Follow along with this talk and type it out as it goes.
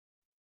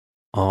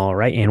All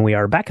right, and we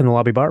are back in the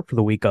lobby bar for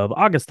the week of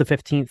August the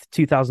 15th,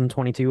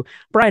 2022.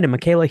 Brian and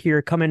Michaela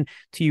here coming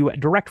to you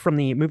direct from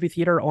the movie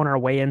theater on our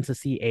way in to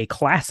see a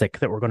classic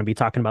that we're going to be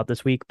talking about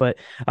this week. But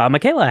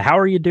Michaela, how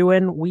are you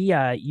doing? We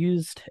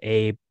used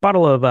a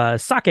bottle of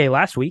sake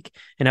last week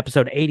in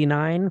episode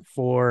 89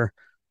 for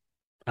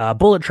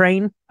Bullet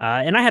Train,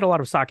 and I had a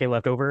lot of sake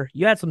left over.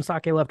 You had some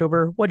sake left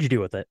over. What'd you do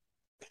with it?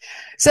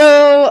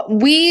 So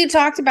we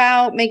talked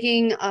about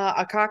making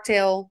a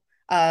cocktail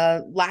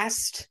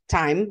last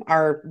time.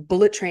 Our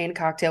Bullet Train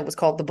cocktail was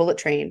called the Bullet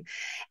Train,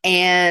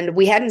 and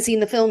we hadn't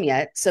seen the film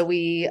yet. So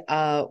we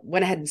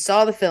went ahead and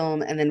saw the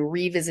film and then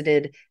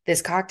revisited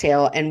this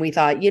cocktail. And we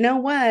thought, you know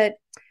what?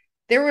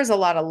 There was a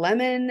lot of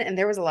lemon and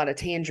there was a lot of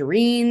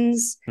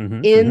tangerines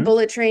Mm-hmm, in mm-hmm,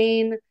 Bullet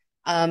Train.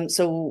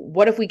 So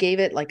what if we gave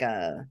it like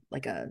a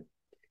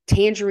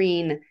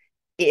tangerine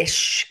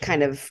ish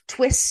kind of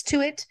twist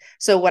to it?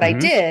 So what I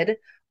mm-hmm. did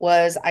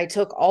was I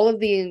did all of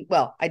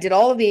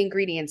the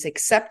ingredients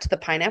except the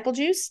pineapple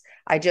juice.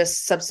 I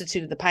just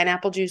substituted the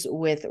pineapple juice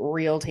with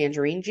real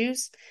tangerine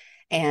juice,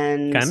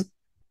 and Okay.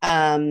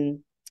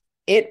 um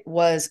it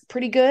was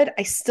pretty good.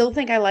 I still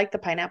think I like the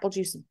pineapple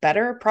juice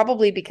better,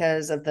 probably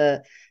because of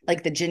the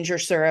ginger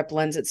syrup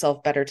lends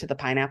itself better to the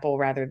pineapple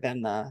rather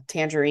than the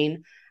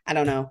tangerine. I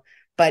don't know.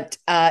 But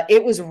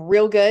it was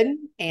real good,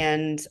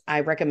 and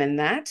I recommend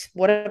that.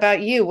 What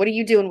about you? What are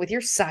you doing with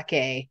your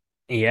sake?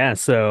 Yeah,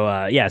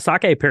 so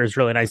sake pairs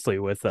really nicely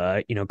with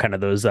kind of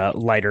those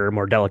lighter,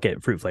 more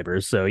delicate fruit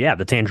flavors. So yeah,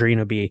 the tangerine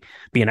would be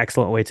an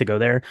excellent way to go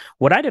there.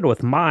 What I did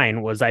with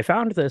mine was I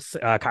found this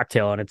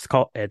cocktail, and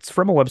it's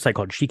from a website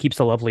called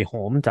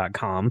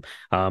shekeepsalovelyhome.com.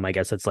 I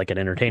guess it's like an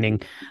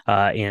entertaining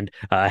and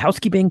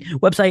housekeeping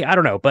website. I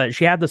don't know, but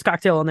she had this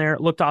cocktail in there,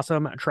 it looked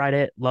awesome, tried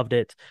it, loved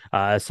it.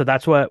 So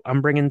that's what I'm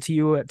bringing to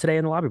you today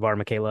in the lobby bar,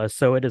 Michaela.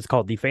 So it is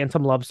called the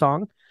Phantom Love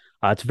Song.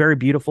 It's very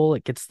beautiful.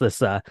 It gets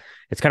this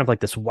it's kind of like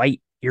this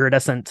white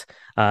iridescent,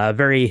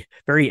 very,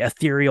 very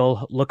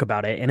ethereal look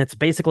about it. And it's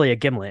basically a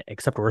gimlet,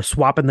 except we're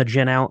swapping the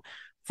gin out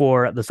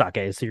for the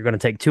sake. So you're going to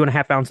take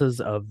 2.5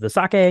 ounces of the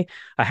sake,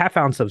 a half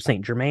ounce of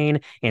Saint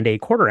Germain, and a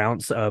quarter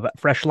ounce of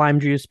fresh lime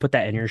juice. Put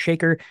that in your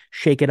shaker,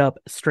 shake it up,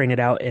 strain it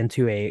out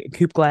into a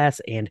coupe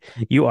glass, and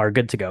you are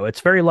good to go.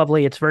 It's very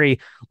lovely. It's very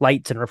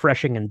light and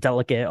refreshing and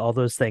delicate. All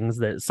those things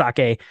that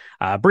sake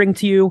bring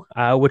to you,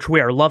 which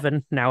we are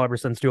loving now ever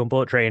since doing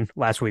Bullet Train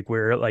last week. We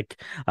are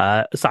like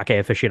sake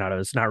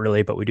aficionados, not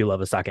really, but we do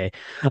love a sake.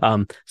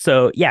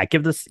 So yeah,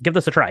 give this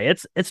a try.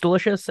 It's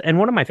delicious, and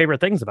one of my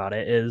favorite things about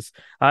it is,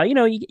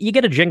 you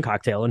get a gin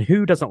cocktail, and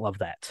who doesn't love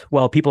that?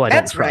 Well, people I don't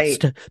That's right.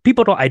 trust,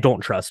 people don't I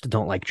don't trust,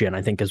 don't like gin.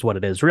 I think is what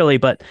it is really,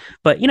 but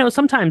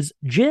sometimes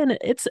gin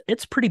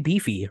it's pretty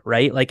beefy,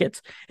 right? Like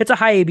it's a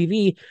high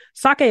ABV.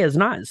 Sake is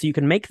not, so you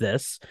can make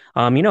this,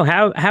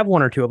 have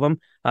one or two of them,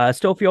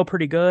 still feel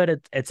pretty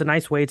good. It's a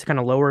nice way to kind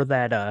of lower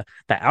that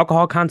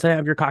alcohol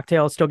content of your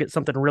cocktail, still get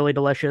something really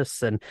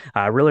delicious and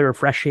really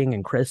refreshing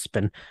and crisp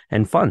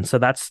and fun. So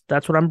that's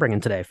what I'm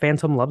bringing today.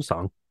 Phantom Love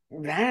Song.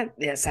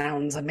 That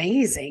sounds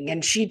amazing.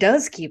 And she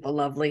does keep a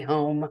lovely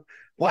home.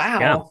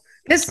 Yeah, Wow.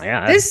 This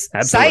yeah, this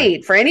absolutely.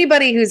 site, for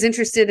anybody who's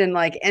interested in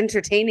like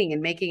entertaining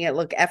and making it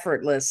look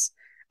effortless,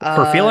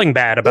 For feeling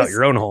bad about this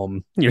your own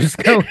home, you just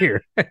go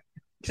here.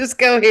 just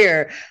go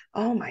here.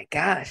 Oh my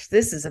gosh,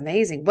 this is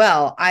amazing.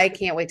 Well, I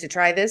can't wait to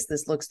try this.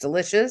 This looks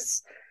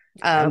delicious.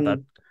 Yeah, Um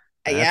that's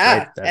right.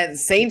 yeah, and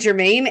Saint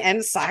Germain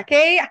and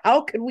sake,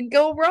 how could we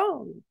go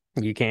wrong?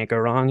 You can't go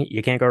wrong.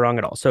 You can't go wrong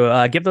at all.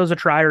 So give those a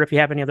try, or if you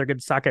have any other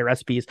good sake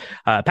recipes,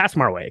 pass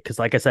them our way. Because,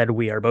 like I said,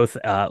 we are both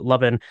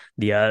loving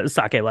the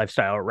sake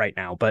lifestyle right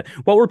now. But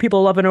what were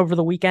people loving over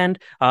the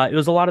weekend? It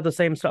was a lot of the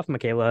same stuff,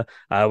 Michaela.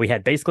 We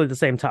had basically the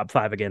same top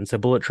five again. So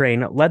Bullet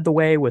Train led the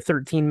way with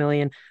 13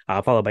 million,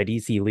 followed by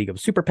DC League of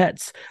Super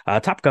Pets.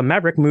 Top Gun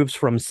Maverick moves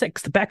from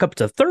sixth back up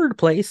to third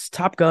place.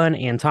 Top Gun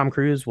and Tom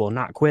Cruise will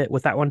not quit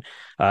with that one.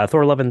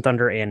 Thor: Love and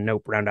Thunder and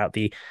Nope round out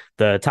the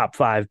top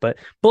five. But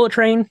Bullet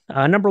Train,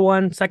 number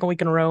one, second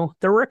week in a row.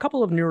 There were a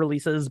couple of new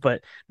releases,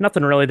 but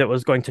nothing really that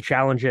was going to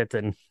challenge it,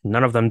 and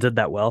none of them did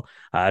that well,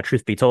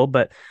 truth be told.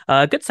 But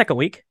good second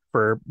week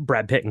for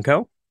Brad Pitt and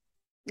co.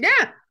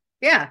 Yeah.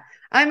 Yeah.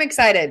 I'm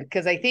excited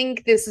because I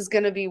think this is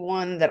going to be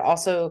one that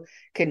also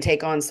can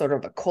take on sort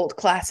of a cult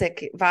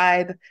classic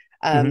vibe.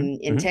 Hmm,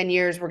 In hmm. 10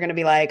 years, we're going to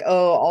be like,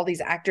 oh, all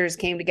these actors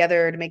came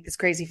together to make this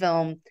crazy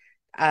film.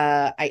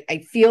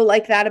 I feel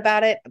like that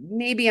about it.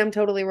 Maybe I'm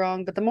totally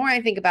wrong, but the more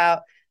I think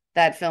about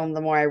that film,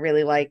 the more I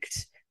really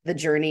liked the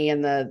journey,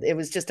 and it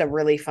was just a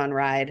really fun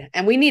ride.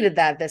 And we needed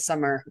that this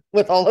summer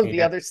with all of the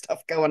Yeah, other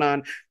stuff going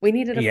on. We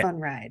needed a yeah. fun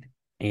ride.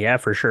 Yeah,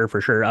 for sure, for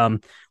sure.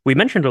 We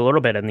mentioned a little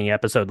bit in the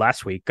episode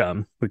last week.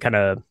 We kind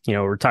of,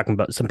 we're talking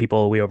about some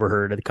people we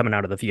overheard coming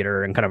out of the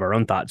theater, and kind of our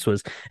own thoughts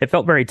was it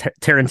felt very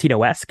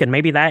Tarantino-esque, and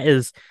maybe that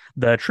is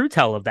the true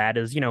tell of that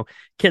is,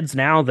 kids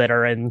now that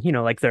are in,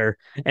 like they're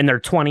in their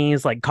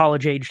 20s, like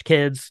college aged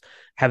kids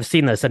have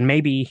seen this, and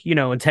maybe,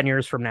 in 10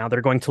 years from now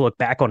they're going to look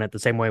back on it the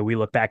same way we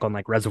look back on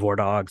like Reservoir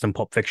Dogs and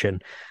Pulp Fiction,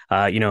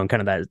 in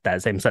kind of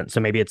that same sense.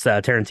 So maybe it's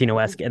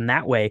Tarantino-esque in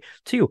that way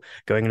too,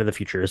 going into the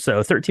future.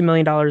 So $13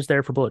 million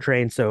there for Bullet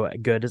Train, so a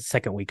good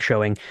second week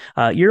showing.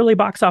 Yearly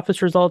box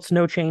office results,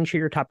 no change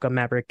here. Top Gun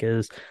Maverick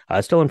is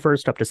still in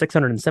first, up to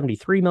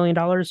 $673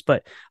 million,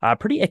 but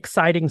pretty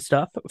exciting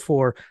stuff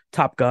for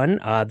Top Gun.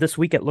 This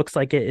week it looks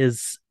like it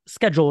is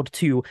scheduled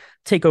to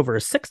take over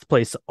sixth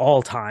place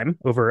all time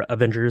over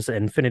Avengers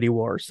Infinity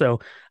War. So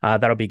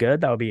that'll be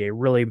good. That'll be a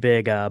really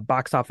big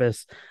box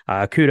office.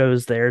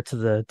 Kudos there to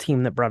the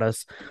team that brought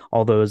us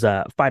all those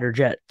fighter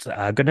jets.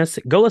 Goodness,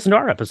 go listen to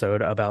our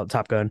episode about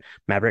Top Gun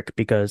Maverick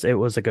because it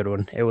was a good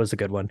one. It was a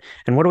good one.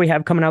 And what do we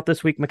have coming out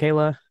this week,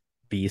 Michaela?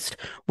 Beast.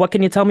 What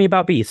can you tell me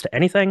about Beast?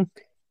 Anything?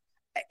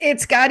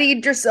 It's got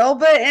Idris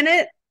Elba in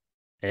it.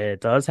 It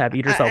does have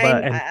Idris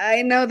Elba,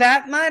 I know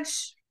that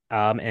much.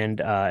 and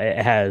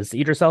it has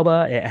Idris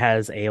Elba. It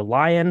has a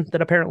lion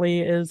that apparently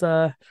is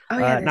Oh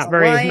yeah, there's not a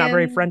very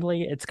lion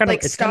friendly. It's like kind of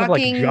like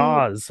stalking.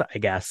 Jaws, I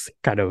guess.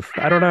 Kind of.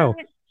 I don't know.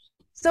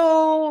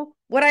 So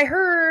what I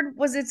heard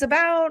was it's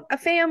about a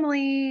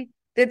family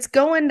that's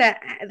going to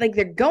like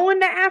they're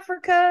going to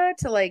Africa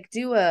to like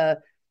do a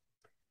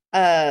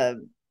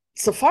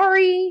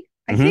safari,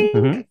 I think.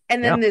 And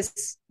Yeah. then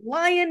this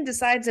lion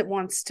decides it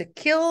wants to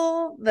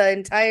kill the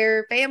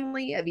entire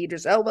family of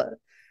Idris Elba.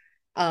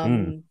 Mm.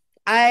 Um,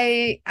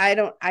 I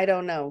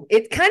don't know.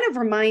 It kind of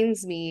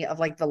reminds me of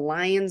like the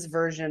lion's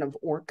version of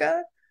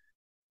Orca.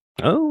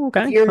 Oh, If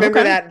okay. you remember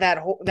Okay.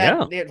 that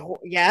Yeah.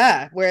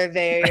 yeah, where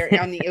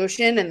they're on the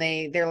ocean and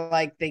they're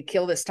like they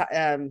kill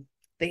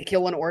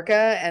an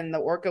orca and the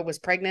orca was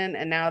pregnant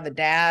and now the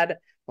dad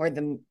or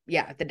the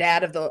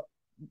dad of the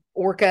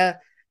orca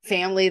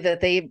family that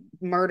they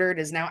murdered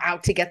is now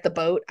out to get the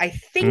boat. I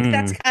think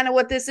that's Mm. kind of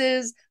what this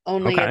is,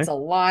 only it's Okay. a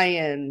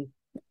lion.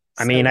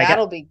 I So mean,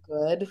 that'll be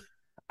good.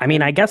 I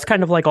And guess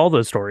kind of like all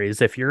those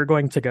stories, if you're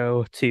going to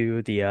go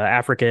to the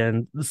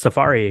African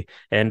safari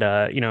and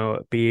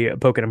be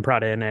poking and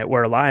prodding at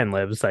where a lion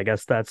lives, I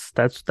guess that's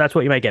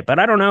what you might get. But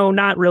I don't know,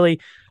 not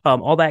really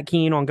all that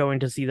keen on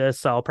going to see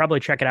this. I'll probably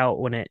check it out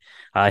when it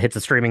hits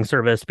a streaming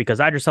service because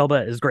Idris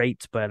Elba is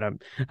great, but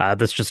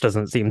this just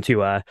doesn't seem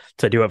to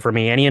do it for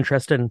me. Any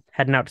interest in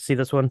heading out to see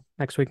this one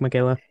next week,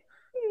 Michaela?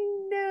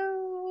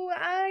 no,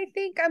 I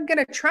think I'm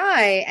gonna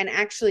try and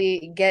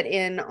actually get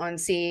in on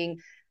seeing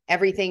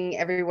everything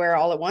everywhere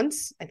all at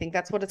once. I think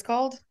that's what it's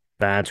called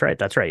That's right.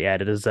 That's right. Yeah,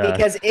 it is.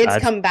 because it's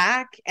It's come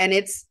back and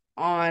it's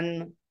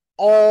on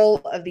all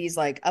of these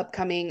like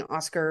upcoming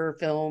Oscar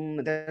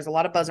film. There's a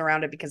lot of buzz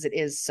around it because it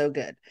is so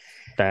good.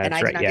 And that's I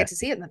did right. not Yeah. get to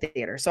see it in the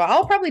theater. So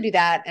I'll probably do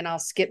that and I'll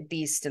skip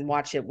Beast and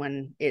watch it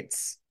when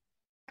it's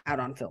out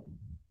on film.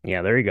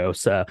 Yeah, there you go.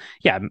 So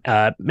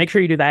yeah, make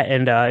sure you do that.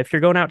 And if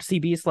you're going out to see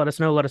Beast, let us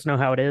know. Let us know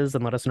how it is,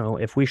 and let us know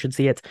if we should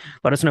see it.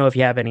 Let us know if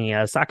you have any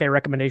sake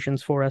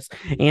recommendations for us,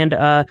 and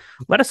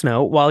let us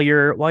know while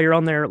you're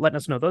on there, letting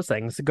us know those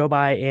things. Go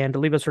by and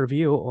leave us a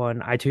review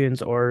on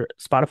iTunes or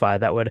Spotify.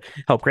 That would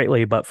help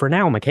greatly. But for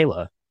now,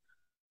 Michaela,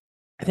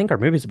 I think our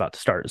movie's about to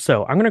start,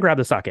 so I'm gonna grab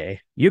the sake.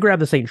 You grab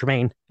the Saint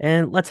Germain,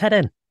 and let's head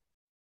in.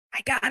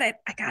 I got it.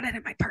 I got it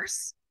in my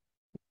purse.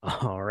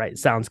 All right,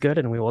 sounds good,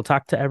 and we will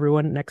talk to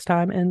everyone next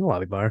time in the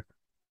lobby bar.